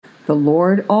The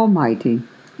Lord Almighty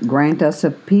grant us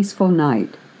a peaceful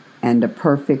night and a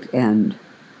perfect end.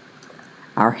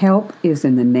 Our help is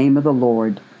in the name of the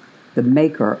Lord, the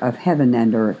Maker of heaven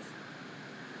and earth.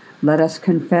 Let us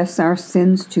confess our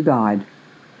sins to God.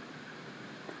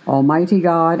 Almighty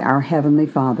God, our Heavenly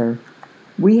Father,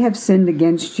 we have sinned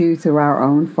against you through our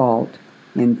own fault,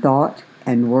 in thought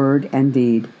and word and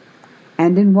deed,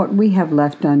 and in what we have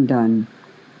left undone.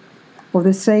 For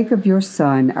the sake of your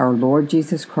Son, our Lord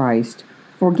Jesus Christ,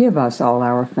 forgive us all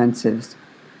our offenses,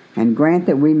 and grant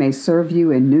that we may serve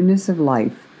you in newness of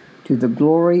life, to the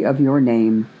glory of your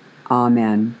name.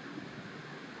 Amen.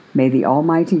 May the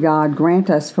Almighty God grant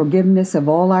us forgiveness of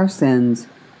all our sins,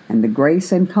 and the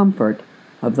grace and comfort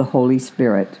of the Holy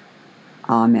Spirit.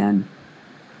 Amen.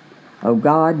 O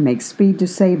God, make speed to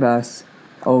save us.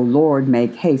 O Lord,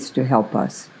 make haste to help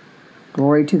us.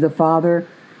 Glory to the Father,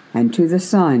 and to the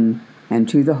Son, and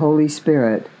to the Holy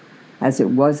Spirit, as it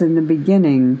was in the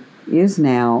beginning, is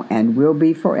now, and will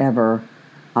be forever.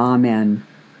 Amen.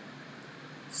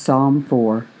 Psalm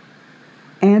 4.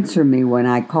 Answer me when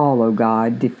I call, O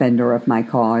God, defender of my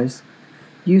cause.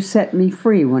 You set me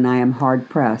free when I am hard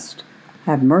pressed.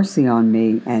 Have mercy on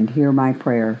me and hear my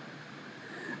prayer.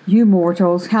 You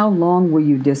mortals, how long will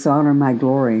you dishonor my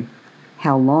glory?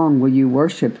 How long will you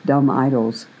worship dumb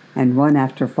idols and run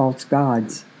after false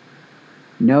gods?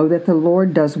 Know that the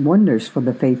Lord does wonders for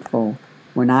the faithful.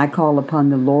 When I call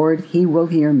upon the Lord, he will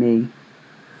hear me.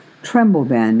 Tremble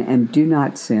then, and do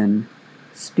not sin.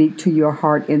 Speak to your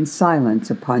heart in silence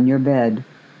upon your bed.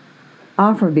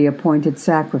 Offer the appointed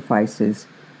sacrifices,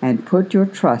 and put your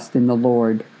trust in the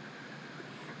Lord.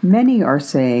 Many are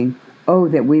saying, "Oh,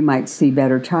 that we might see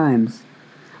better times."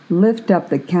 Lift up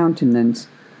the countenance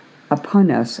upon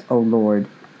us, O Lord.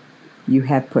 You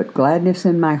have put gladness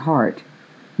in my heart,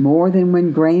 more than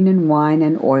when grain and wine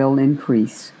and oil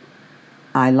increase.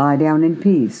 I lie down in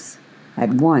peace.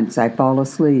 At once I fall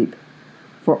asleep.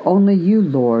 For only you,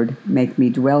 Lord, make me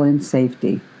dwell in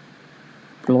safety.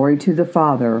 Glory to the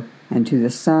Father, and to the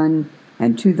Son,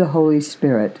 and to the Holy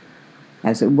Spirit,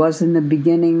 as it was in the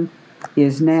beginning,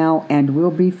 is now, and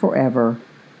will be forever.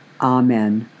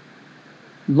 Amen.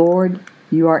 Lord,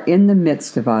 you are in the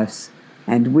midst of us,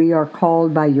 and we are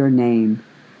called by your name.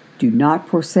 Do not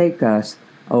forsake us,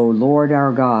 O Lord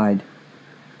our God.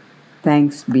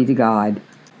 Thanks be to God.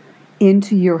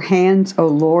 Into your hands, O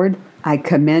Lord, I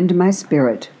commend my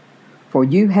spirit. For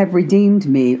you have redeemed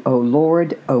me, O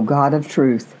Lord, O God of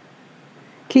truth.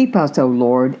 Keep us, O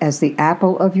Lord, as the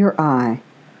apple of your eye.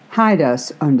 Hide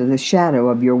us under the shadow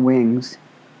of your wings.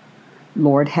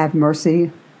 Lord, have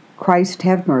mercy. Christ,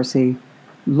 have mercy.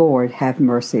 Lord, have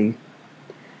mercy.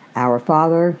 Our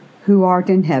Father, who art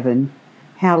in heaven,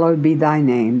 hallowed be thy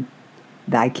name.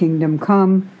 Thy kingdom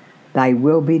come, thy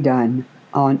will be done,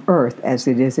 on earth as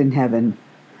it is in heaven.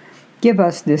 Give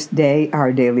us this day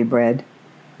our daily bread,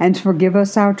 and forgive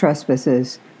us our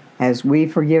trespasses, as we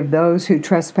forgive those who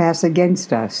trespass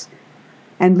against us.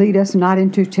 And lead us not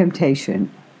into temptation,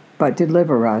 but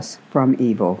deliver us from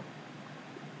evil.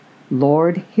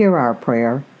 Lord, hear our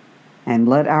prayer, and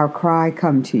let our cry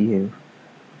come to you.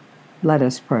 Let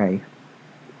us pray.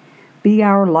 Be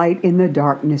our light in the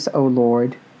darkness, O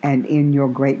Lord, and in your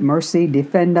great mercy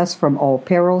defend us from all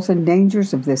perils and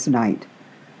dangers of this night,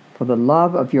 for the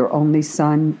love of your only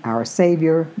Son, our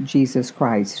Savior, Jesus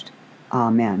Christ.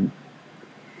 Amen.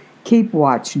 Keep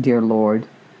watch, dear Lord,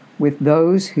 with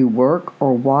those who work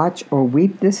or watch or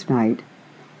weep this night,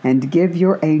 and give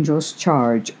your angels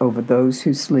charge over those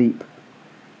who sleep.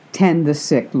 Tend the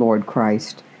sick, Lord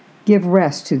Christ. Give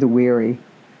rest to the weary.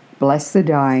 Bless the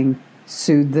dying.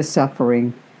 Soothe the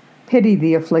suffering. Pity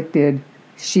the afflicted.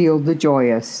 Shield the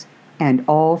joyous, and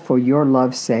all for your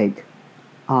love's sake.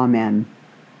 Amen.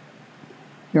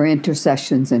 Your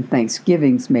intercessions and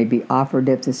thanksgivings may be offered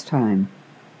at this time.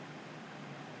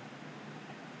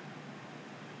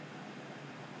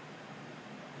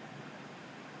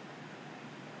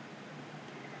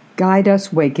 Guide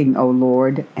us waking, O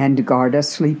Lord, and guard us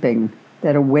sleeping,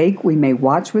 that awake we may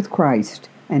watch with Christ,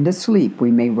 and asleep we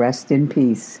may rest in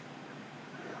peace.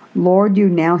 Lord, you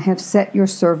now have set your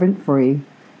servant free,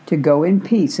 to go in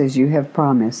peace as you have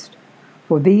promised.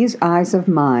 For these eyes of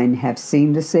mine have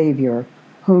seen the Savior,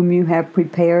 whom you have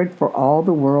prepared for all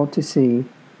the world to see,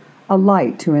 a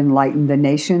light to enlighten the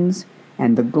nations,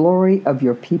 and the glory of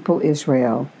your people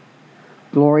Israel.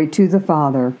 Glory to the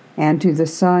Father, and to the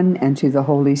Son, and to the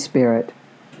Holy Spirit,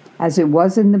 as it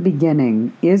was in the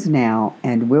beginning, is now,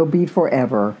 and will be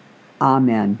forever.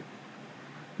 Amen.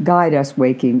 Guide us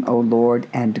waking, O Lord,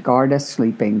 and guard us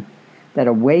sleeping, that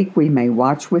awake we may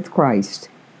watch with Christ,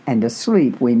 and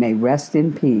asleep we may rest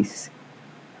in peace.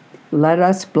 Let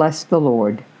us bless the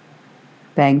Lord.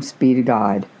 Thanks be to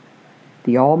God.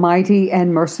 The Almighty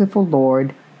and merciful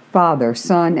Lord, Father,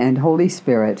 Son, and Holy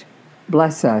Spirit,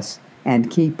 bless us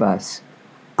and keep us.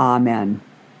 Amen.